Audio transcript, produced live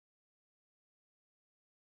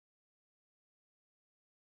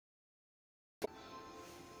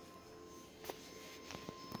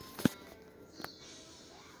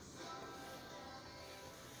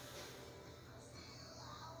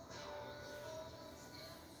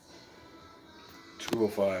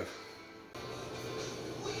205.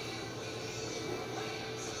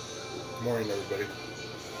 Morning, everybody.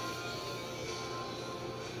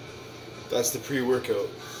 That's the pre-workout.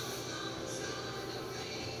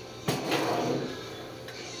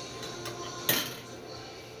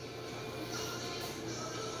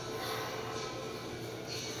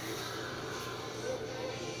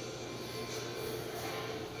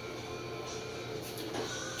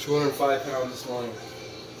 £205 this morning.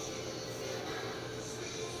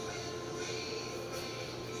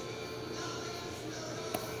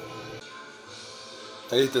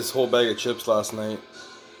 I ate this whole bag of chips last night.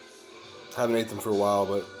 Haven't ate them for a while,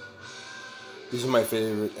 but these are my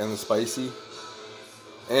favorite, and the spicy.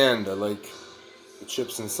 And I like the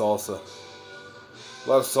chips and salsa. A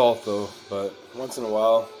lot of salt though, but once in a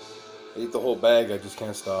while, I eat the whole bag, I just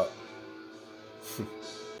can't stop.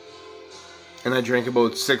 And I drank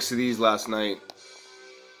about 6 of these last night.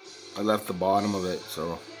 I left the bottom of it,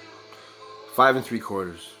 so 5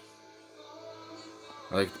 3/4.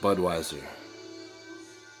 I like the Budweiser.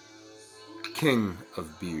 King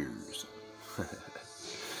of beers.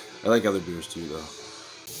 I like other beers too though.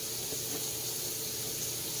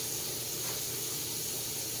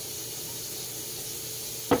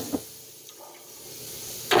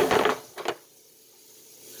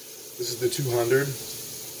 This is the 200.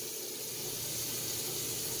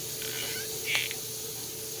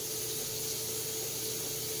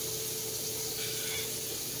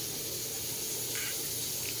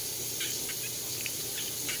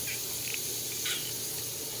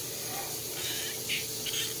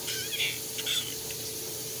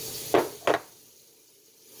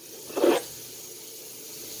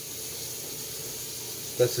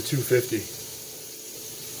 That's the 250. It's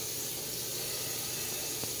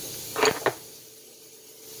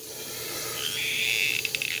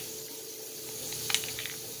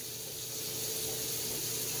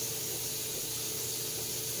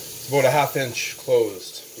about a ½ inch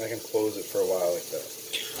closed. I can close it for a while like that.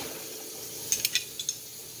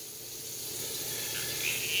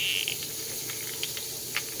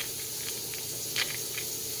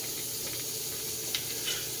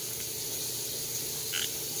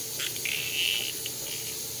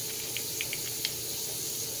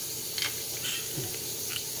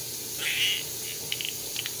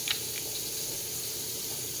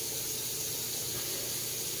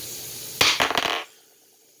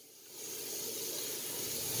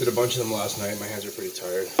 Did a bunch of them last night. My hands are pretty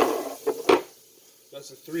tired. That's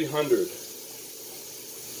a 300.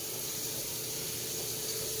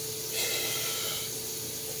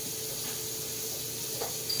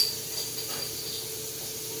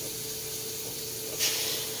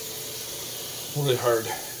 Really hard.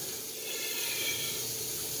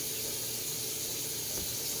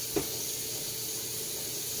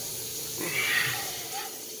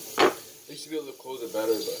 I used to be able to close it better,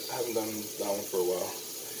 but I haven't done that one for a while.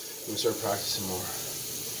 I'm gonna start practicing more.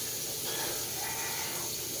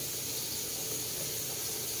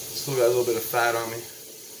 Still got a little bit of fat on me.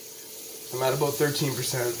 I'm at about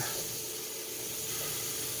 13%.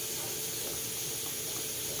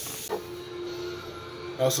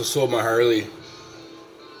 I also sold my Harley.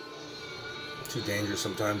 Too dangerous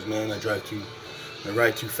sometimes, man. I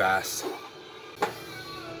ride too fast. I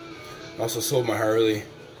also sold my Harley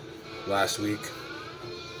last week.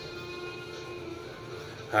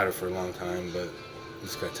 Had it for a long time, but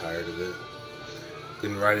just got tired of it.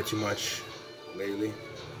 Didn't ride it too much lately.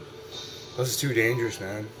 Plus it's too dangerous,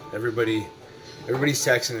 man. Everybody's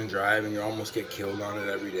texting and driving. You almost get killed on it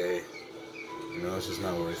every day. You know, it's just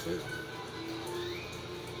not worth it.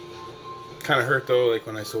 Kind of hurt though, like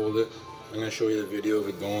when I sold it. I'm gonna show you the video of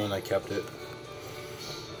it going. I kept it.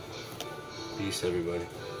 Peace, everybody.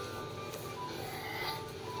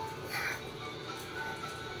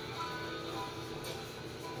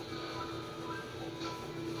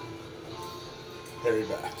 Harry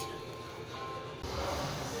back.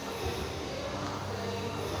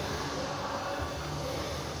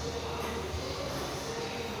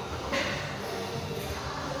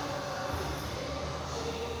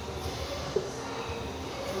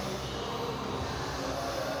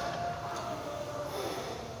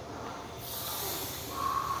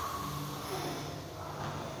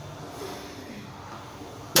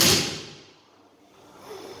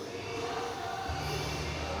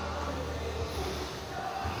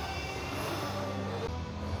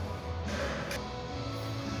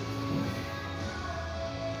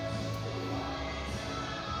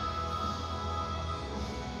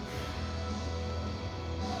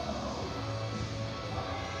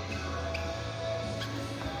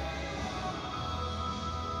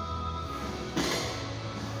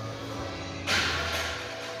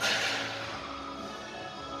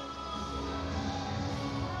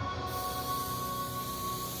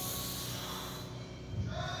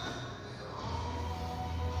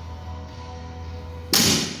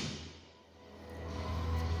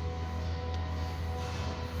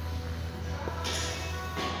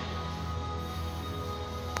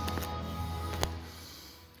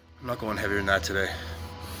 not going heavier than that today.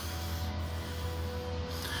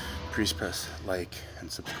 Please press like and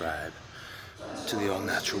subscribe to the All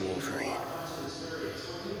Natural Wolverine.